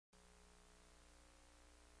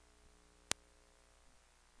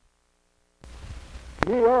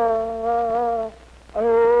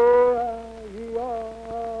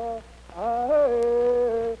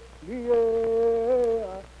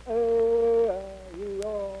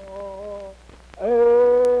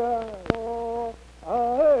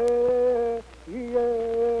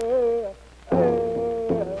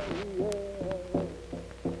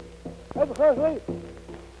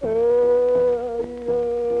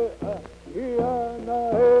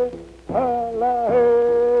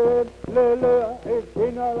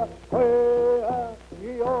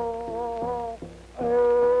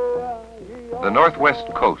The northwest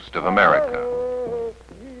coast of America.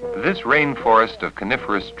 This rainforest of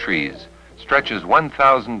coniferous trees stretches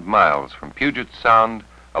 1,000 miles from Puget Sound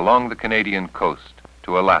along the Canadian coast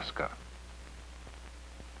to Alaska.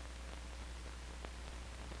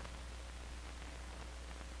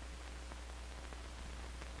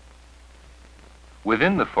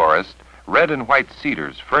 Within the forest, red and white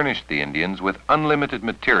cedars furnished the Indians with unlimited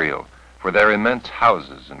material for their immense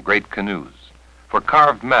houses and great canoes, for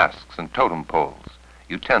carved masks and totem poles,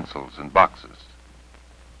 utensils and boxes.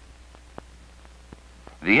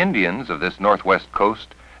 The Indians of this northwest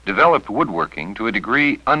coast developed woodworking to a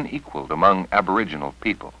degree unequaled among Aboriginal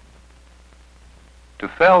people. To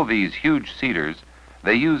fell these huge cedars,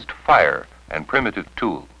 they used fire and primitive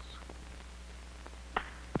tools.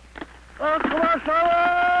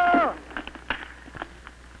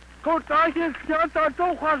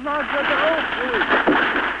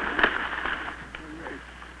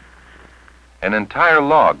 An entire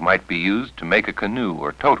log might be used to make a canoe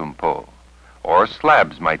or totem pole, or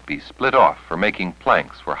slabs might be split off for making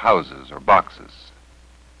planks for houses or boxes.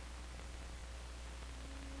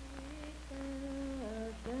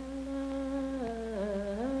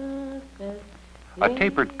 A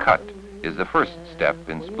tapered cut is the first step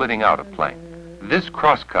in splitting out a plank. This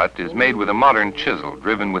crosscut is made with a modern chisel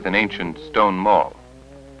driven with an ancient stone maul.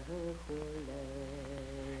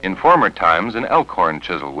 In former times, an elkhorn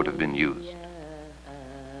chisel would have been used.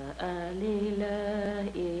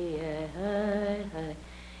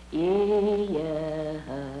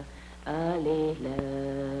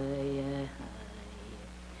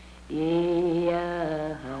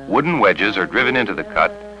 Wooden wedges are driven into the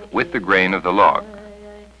cut with the grain of the log.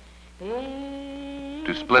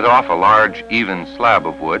 To split off a large, even slab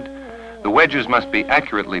of wood, the wedges must be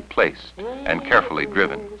accurately placed and carefully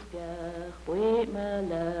driven.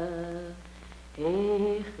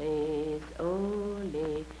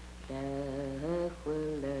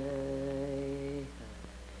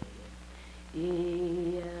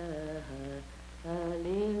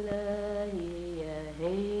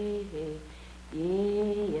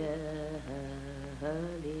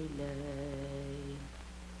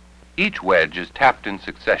 Each wedge is tapped in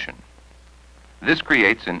succession. This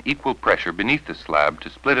creates an equal pressure beneath the slab to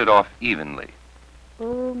split it off evenly.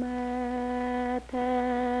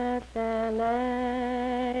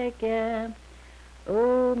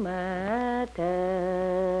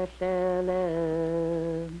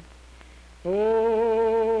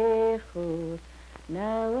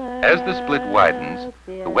 As the split widens,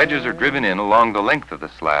 the wedges are driven in along the length of the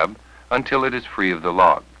slab until it is free of the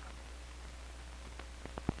log.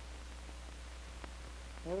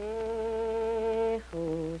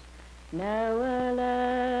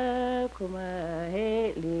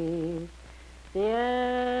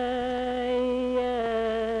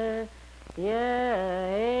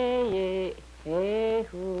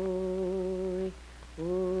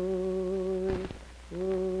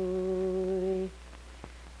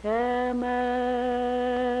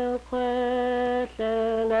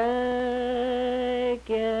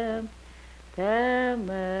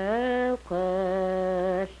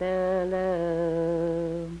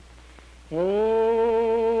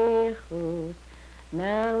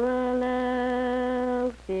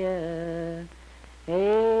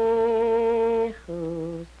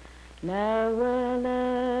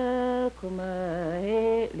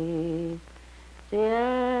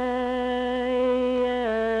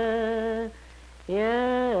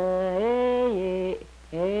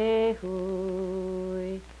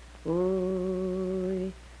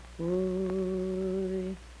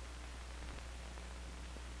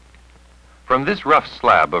 From this rough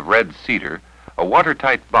slab of red cedar, a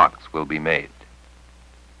watertight box will be made.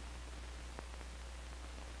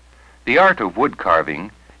 The art of wood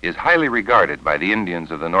carving is highly regarded by the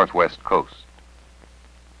Indians of the northwest coast.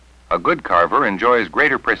 A good carver enjoys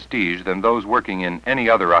greater prestige than those working in any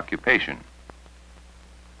other occupation.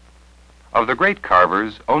 Of the great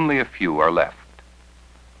carvers, only a few are left.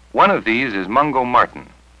 One of these is Mungo Martin,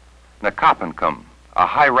 Nakapankum, a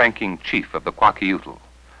high-ranking chief of the Kwakiutl,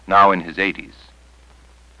 now in his 80s.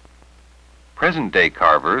 Present-day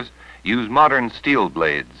carvers use modern steel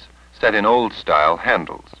blades set in old-style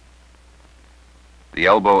handles. The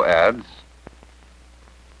elbow adze,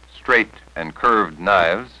 straight and curved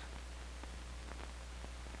knives,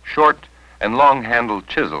 short and long-handled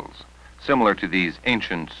chisels, similar to these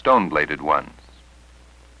ancient stone-bladed ones.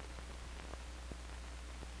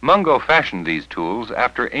 Mungo fashioned these tools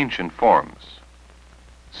after ancient forms.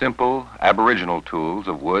 Simple, aboriginal tools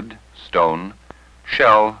of wood, stone,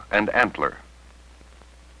 shell, and antler.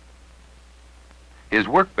 His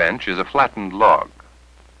workbench is a flattened log.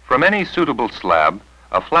 From any suitable slab,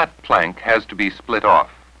 a flat plank has to be split off.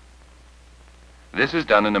 This is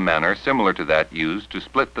done in a manner similar to that used to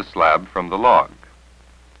split the slab from the log.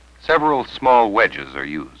 Several small wedges are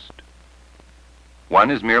used. One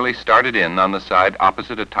is merely started in on the side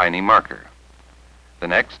opposite a tiny marker. The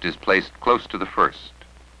next is placed close to the first.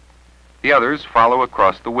 The others follow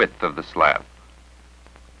across the width of the slab.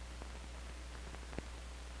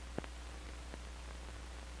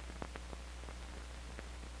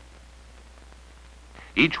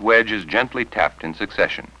 Each wedge is gently tapped in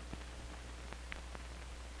succession.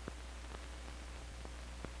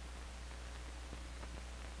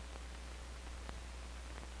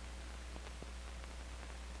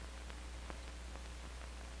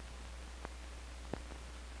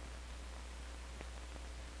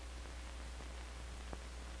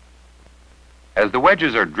 As the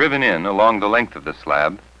wedges are driven in along the length of the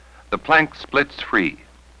slab, the plank splits free.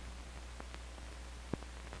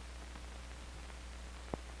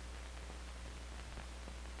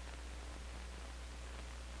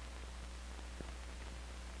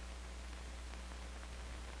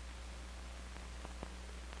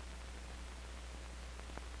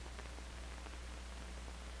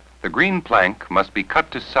 The green plank must be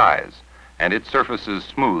cut to size and its surfaces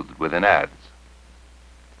smoothed with an adze.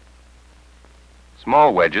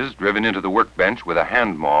 Small wedges driven into the workbench with a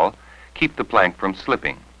hand maul keep the plank from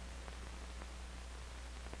slipping.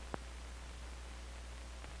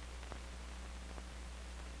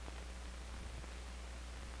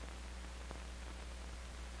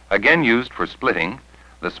 Again used for splitting,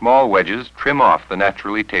 the small wedges trim off the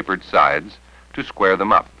naturally tapered sides to square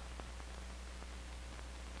them up.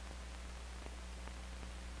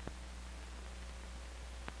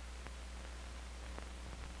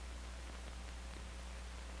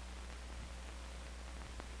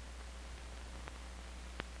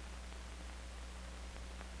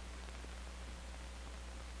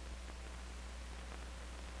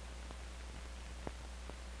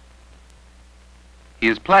 He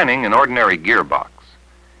is planning an ordinary gearbox.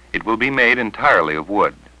 It will be made entirely of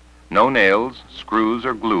wood. No nails, screws,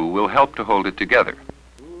 or glue will help to hold it together.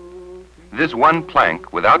 This one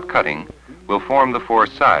plank, without cutting, will form the four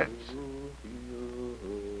sides.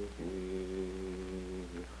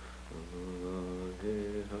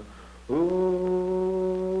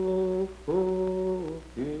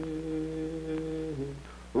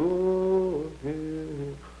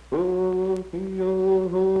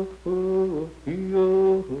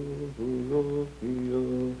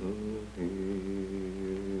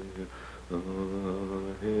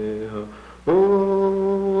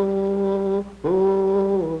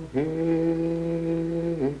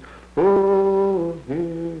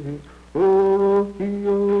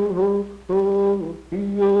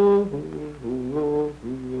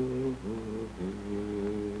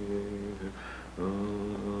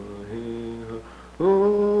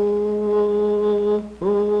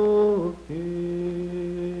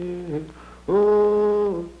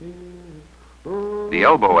 The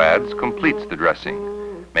elbow adze completes the dressing,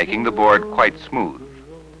 making the board quite smooth.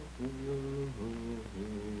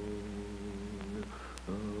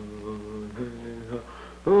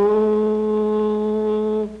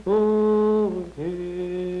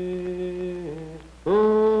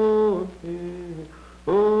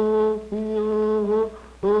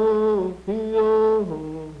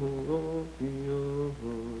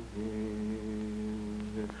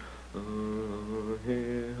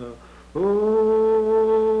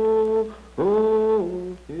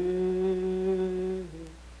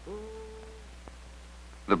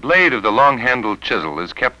 The blade of the long-handled chisel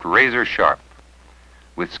is kept razor sharp.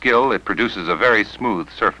 With skill, it produces a very smooth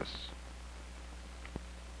surface.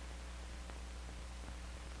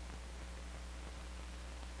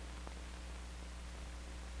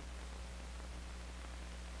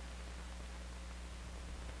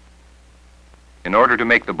 In order to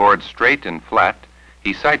make the board straight and flat,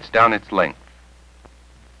 he sights down its length.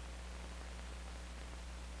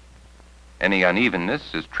 Any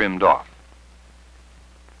unevenness is trimmed off.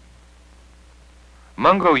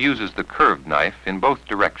 Mungo uses the curved knife in both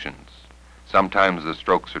directions. Sometimes the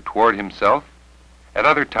strokes are toward himself, at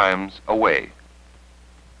other times away.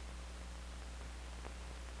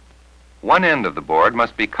 One end of the board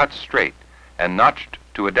must be cut straight and notched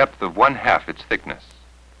to a depth of 1/2 its thickness.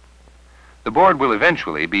 The board will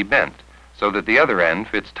eventually be bent so that the other end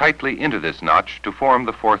fits tightly into this notch to form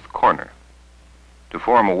the 4th corner. To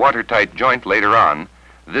form a watertight joint later on,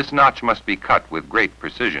 this notch must be cut with great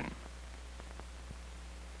precision.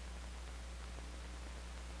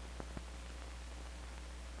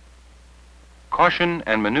 Caution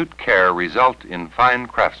and minute care result in fine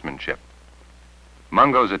craftsmanship.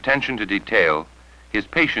 Mungo's attention to detail, his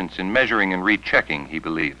patience in measuring and rechecking, he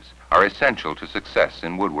believes, are essential to success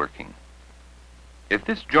in woodworking. If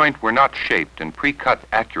this joint were not shaped and pre-cut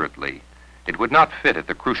accurately, it would not fit at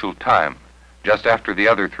the crucial time, just after the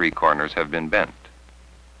other 3 corners have been bent.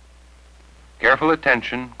 Careful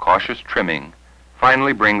attention, cautious trimming,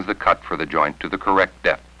 finally brings the cut for the joint to the correct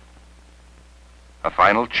depth. A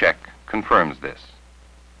final check confirms this.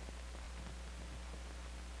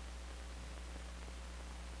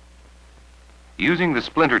 Using the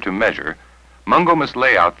splinter to measure, Mungo must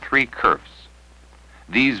lay out 3 kerfs.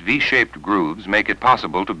 These V-shaped grooves make it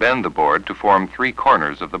possible to bend the board to form 3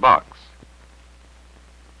 corners of the box.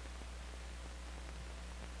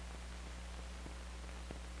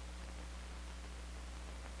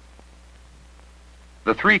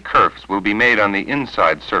 The 3 kerfs will be made on the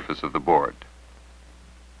inside surface of the board.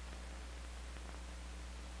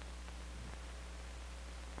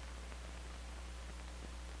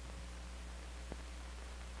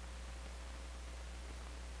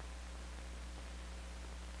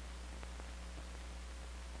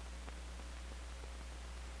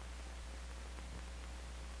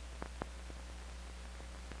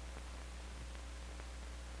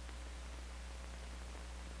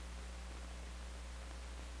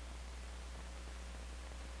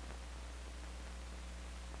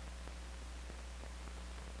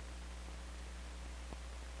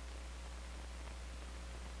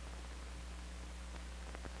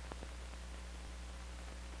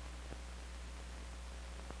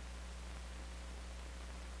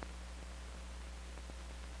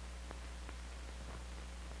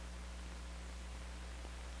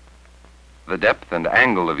 The depth and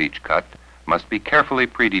angle of each cut must be carefully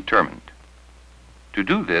predetermined. To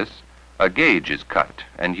do this, a gauge is cut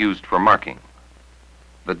and used for marking.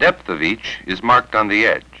 The depth of each is marked on the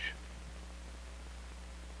edge.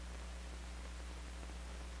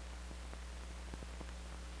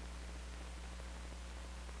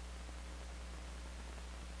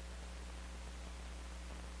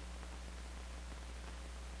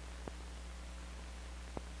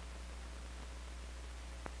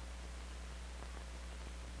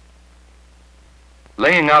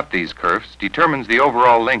 Laying out these kerfs determines the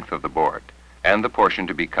overall length of the board and the portion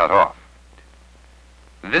to be cut off.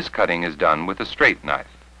 This cutting is done with a straight knife.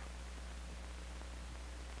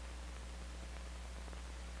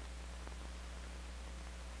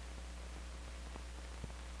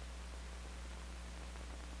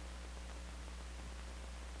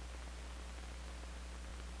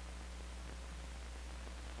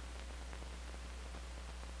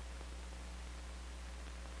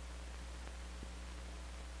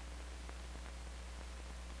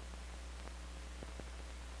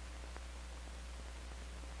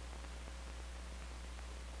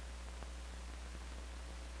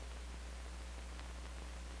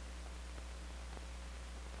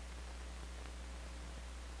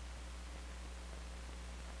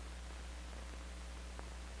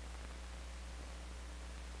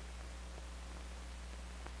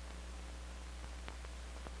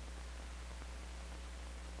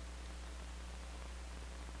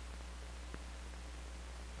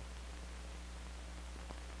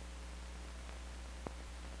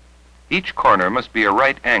 Each corner must be a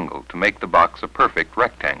right angle to make the box a perfect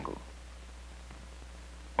rectangle.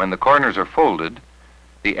 When the corners are folded,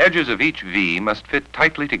 the edges of each V must fit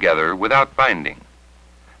tightly together without binding.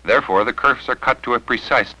 Therefore, the kerfs are cut to a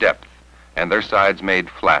precise depth and their sides made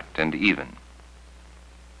flat and even.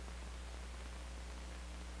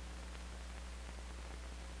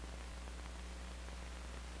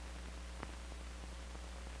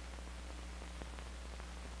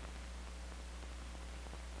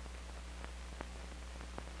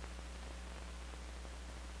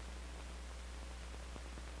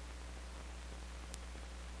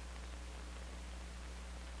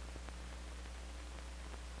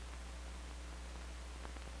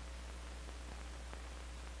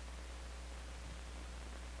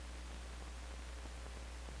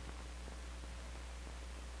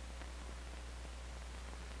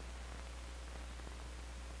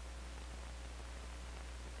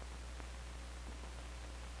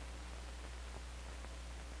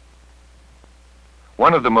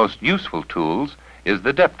 One of the most useful tools is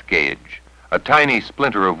the depth gauge, a tiny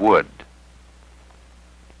splinter of wood.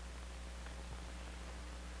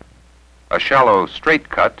 A shallow straight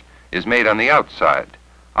cut is made on the outside,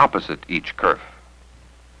 opposite each kerf.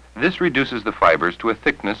 This reduces the fibers to a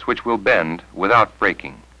thickness which will bend without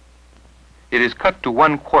breaking. It is cut to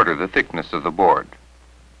 1/4 the thickness of the board.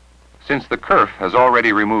 Since the kerf has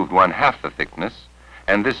already removed 1/2 the thickness,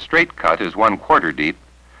 and this straight cut is 1/4 deep,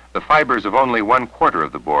 the fibers of only 1/4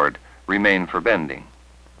 of the board remain for bending.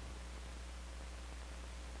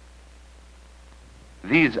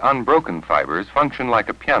 These unbroken fibers function like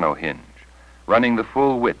a piano hinge, running the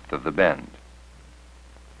full width of the bend.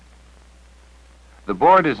 The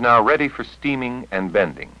board is now ready for steaming and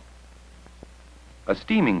bending. A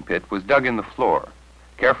steaming pit was dug in the floor.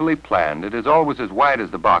 Carefully planned, it is always as wide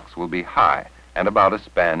as the box will be high and about a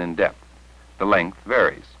span in depth. The length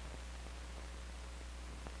varies.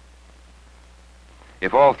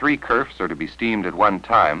 If all 3 kerfs are to be steamed at one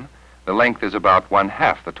time, the length is about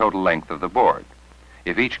 1/2 the total length of the board.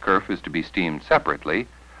 If each kerf is to be steamed separately,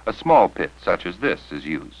 a small pit such as this is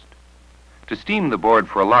used. To steam the board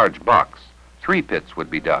for a large box, 3 pits would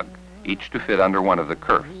be dug, each to fit under one of the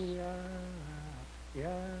kerfs.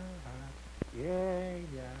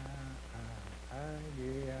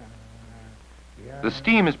 The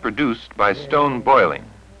steam is produced by stone boiling.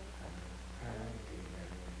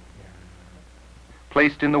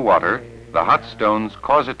 Placed in the water, the hot stones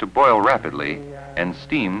cause it to boil rapidly and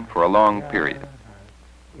steam for a long period.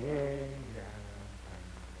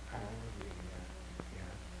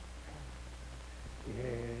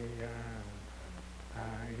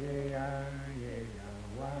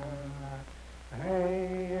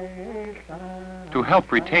 To help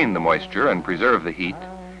retain the moisture and preserve the heat,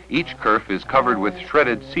 each kerf is covered with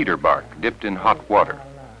shredded cedar bark dipped in hot water.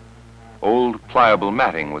 Old pliable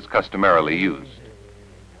matting was customarily used.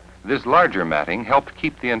 This larger matting helped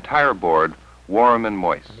keep the entire board warm and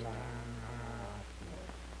moist.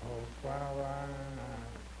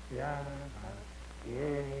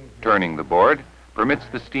 Turning the board permits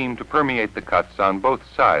the steam to permeate the cuts on both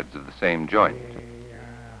sides of the same joint.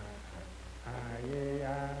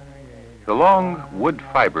 The long wood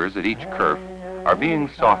fibers at each kerf are being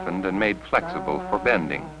softened and made flexible for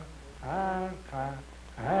bending.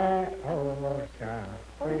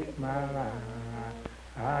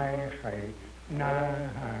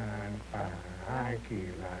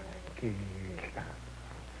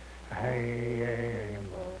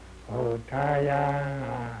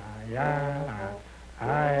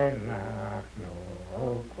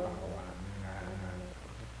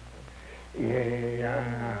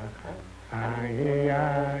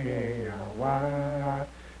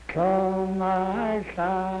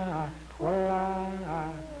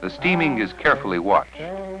 The steaming is carefully watched.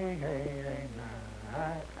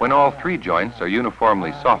 When all 3 joints are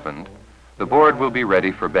uniformly softened, the board will be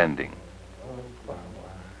ready for bending.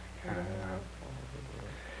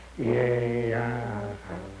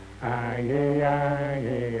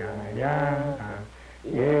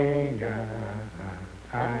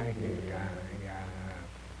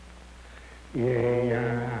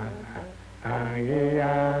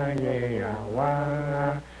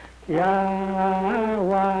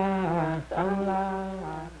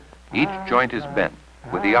 Each joint is bent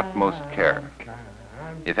with the utmost care.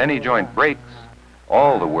 If any joint breaks,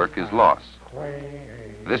 all the work is lost.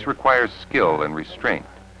 This requires skill and restraint.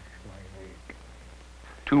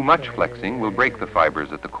 Too much flexing will break the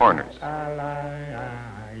fibers at the corners.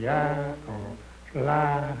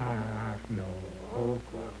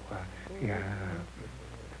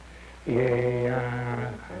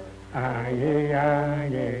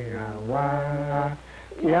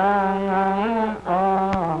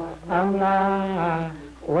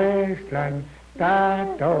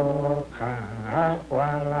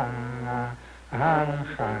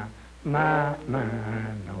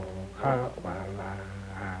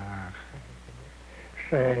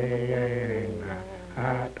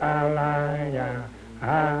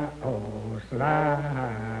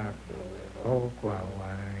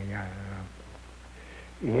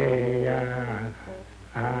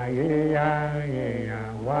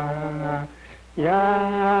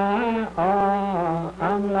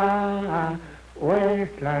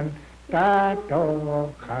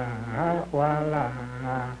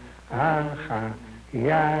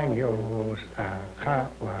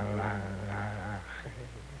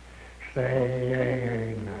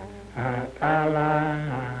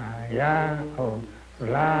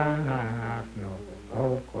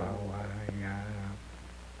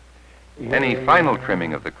 Any final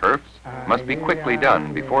trimming of the kerfs must be quickly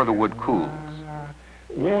done before the wood cools.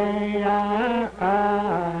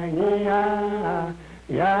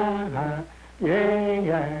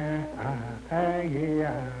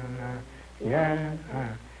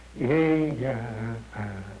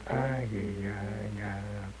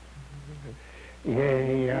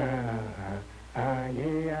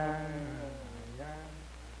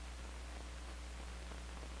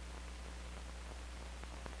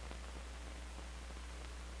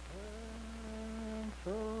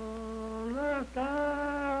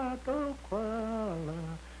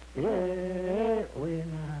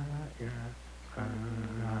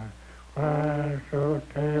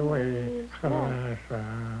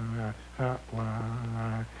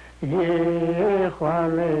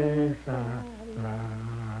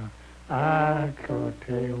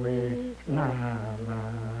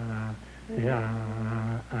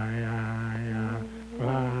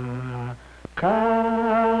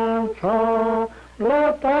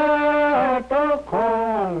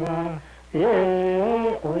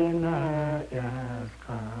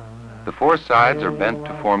 The four sides are bent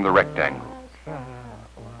to form the rectangle.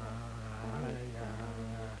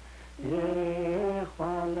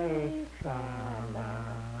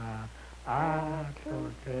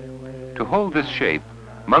 To hold this shape,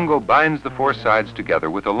 Mungo binds the four sides together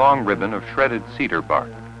with a long ribbon of shredded cedar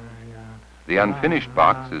bark. The unfinished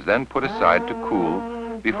box is then put aside to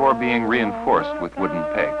cool before being reinforced with wooden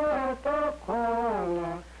pegs.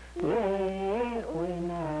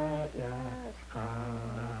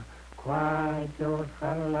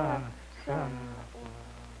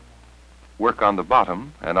 Work on the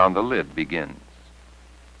bottom and on the lid begins.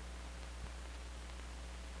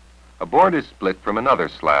 A board is split from another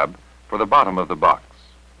slab for the bottom of the box.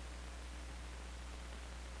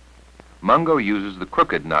 Mungo uses the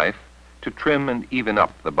crooked knife to trim and even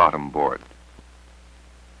up the bottom board.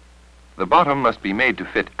 The bottom must be made to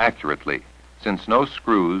fit accurately, since no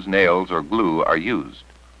screws, nails, or glue are used.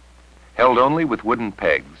 Held only with wooden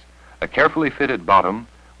pegs, a carefully fitted bottom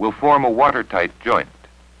will form a watertight joint.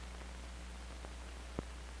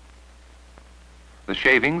 The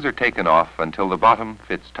shavings are taken off until the bottom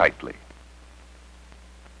fits tightly.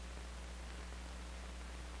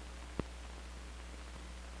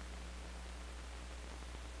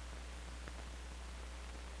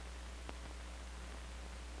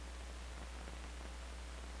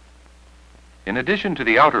 In addition to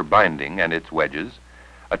the outer binding and its wedges,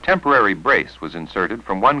 a temporary brace was inserted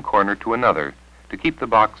from one corner to another to keep the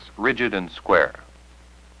box rigid and square.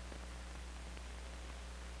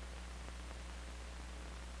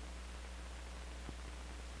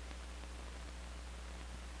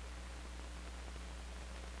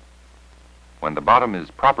 When the bottom is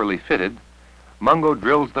properly fitted, Mungo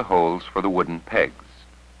drills the holes for the wooden pegs.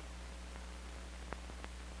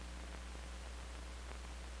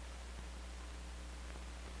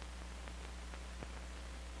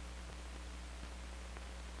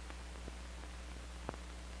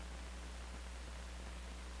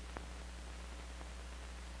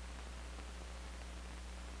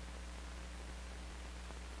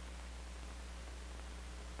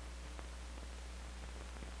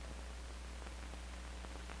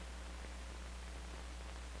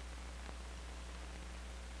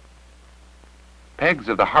 Pegs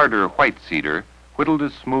of the harder white cedar, whittled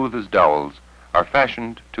as smooth as dowels, are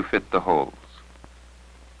fashioned to fit the holes.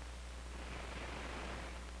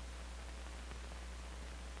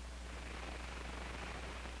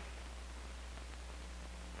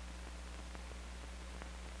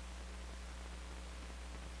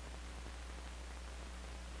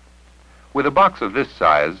 With a box of this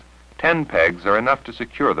size, 10 pegs are enough to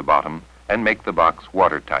secure the bottom and make the box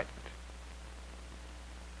watertight.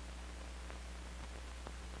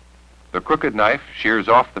 The crooked knife shears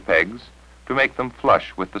off the pegs to make them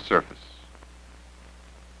flush with the surface.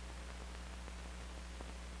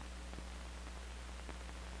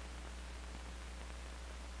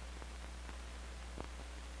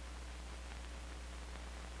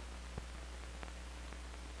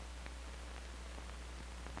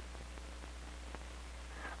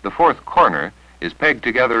 The fourth corner is pegged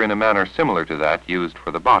together in a manner similar to that used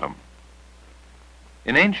for the bottom.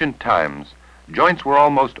 In ancient times, joints were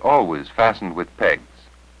almost always fastened with pegs.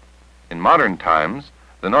 In modern times,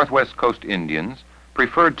 the Northwest Coast Indians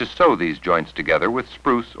preferred to sew these joints together with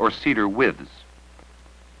spruce or cedar withes.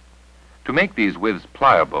 To make these withes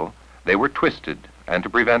pliable, they were twisted, and to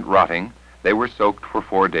prevent rotting, they were soaked for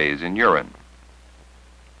 4 days in urine.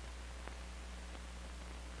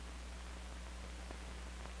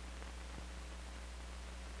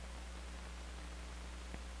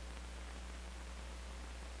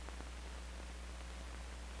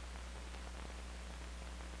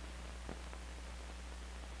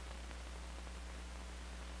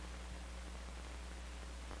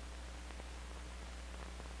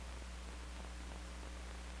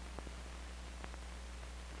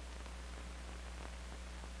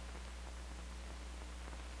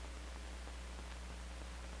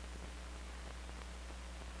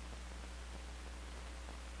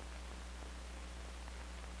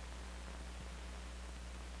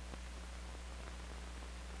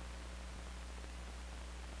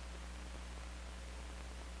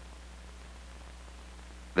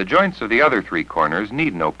 The joints of the other three corners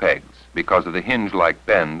need no pegs because of the hinge-like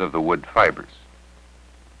bend of the wood fibers.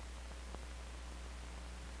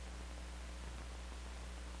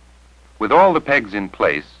 With all the pegs in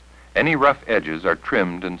place, any rough edges are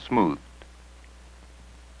trimmed and smoothed.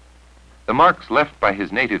 The marks left by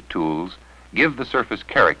his native tools give the surface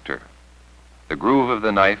character. The groove of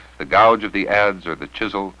the knife, the gouge of the adze or the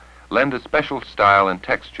chisel lend a special style and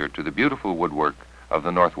texture to the beautiful woodwork of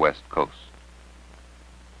the Northwest coast.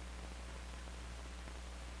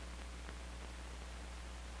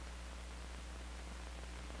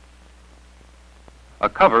 A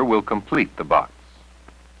cover will complete the box.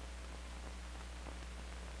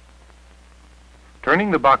 Turning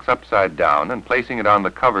the box upside down and placing it on the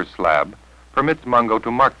cover slab permits Mungo to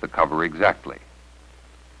mark the cover exactly.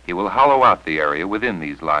 He will hollow out the area within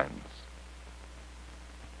these lines.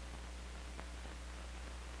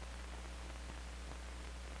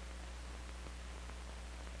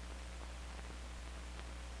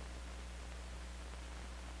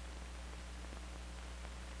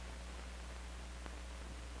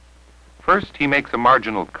 First, he makes a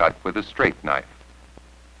marginal cut with a straight knife.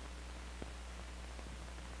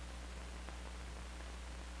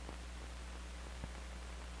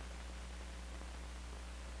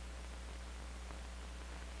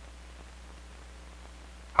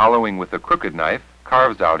 Hollowing with a crooked knife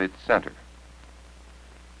carves out its center.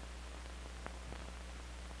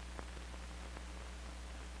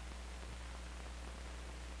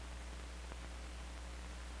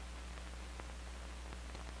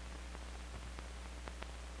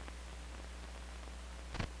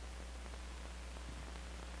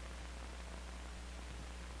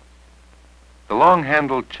 The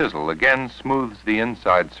long-handled chisel again smooths the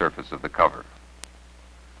inside surface of the cover.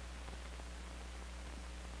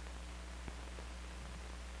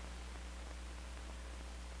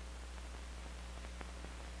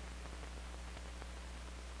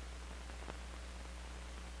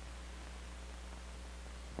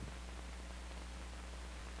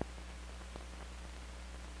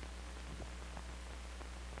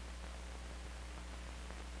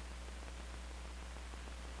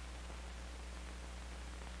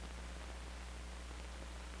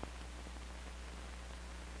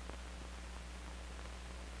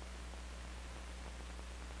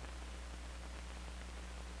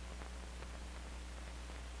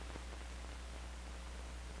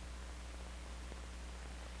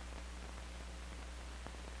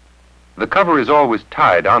 The cover is always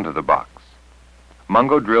tied onto the box.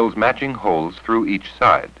 Mungo drills matching holes through each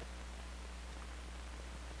side.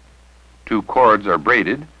 2 cords are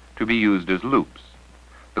braided to be used as loops.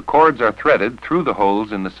 The cords are threaded through the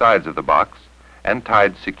holes in the sides of the box and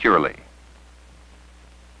tied securely.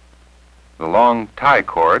 The long tie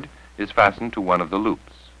cord is fastened to one of the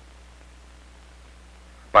loops.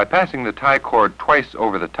 By passing the tie cord twice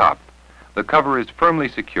over the top, the cover is firmly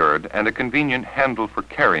secured and a convenient handle for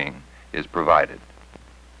carrying is provided.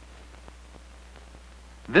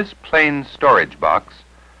 This plain storage box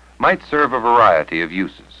might serve a variety of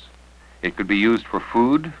uses. It could be used for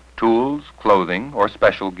food, tools, clothing, or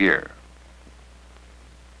special gear.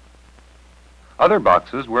 Other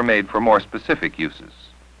boxes were made for more specific uses.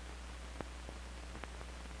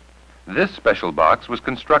 This special box was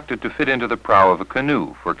constructed to fit into the prow of a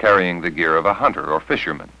canoe for carrying the gear of a hunter or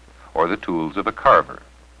fisherman, or the tools of a carver.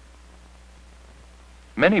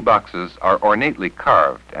 Many boxes are ornately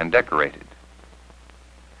carved and decorated.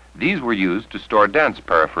 These were used to store dance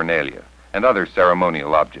paraphernalia and other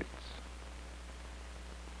ceremonial objects.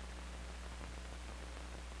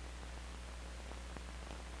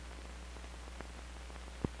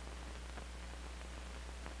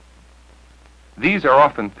 These are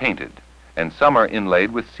often painted, and some are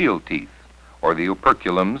inlaid with seal teeth, or the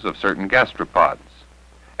operculums of certain gastropods,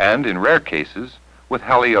 and in rare cases with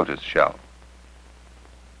haliotis shell.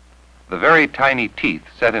 The very tiny teeth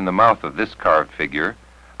set in the mouth of this carved figure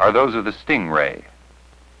are those of the stingray.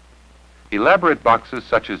 Elaborate boxes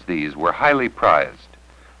such as these were highly prized.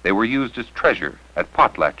 They were used as treasure at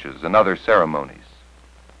potlatches and other ceremonies.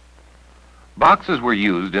 Boxes were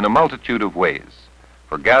used in a multitude of ways: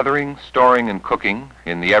 for gathering, storing, and cooking,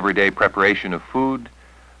 in the everyday preparation of food,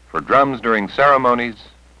 for drums during ceremonies,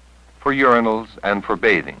 for urinals, and for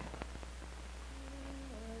bathing.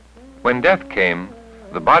 When death came,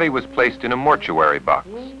 the body was placed in a mortuary box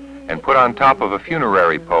and put on top of a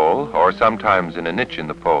funerary pole, or sometimes in a niche in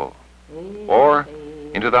the pole, or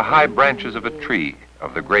into the high branches of a tree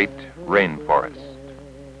of the great rainforest.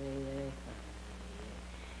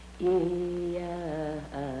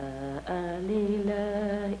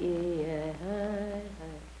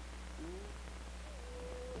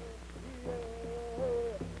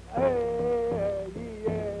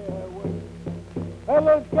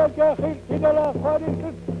 Ila Jahil Kidala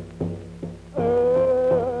Fadil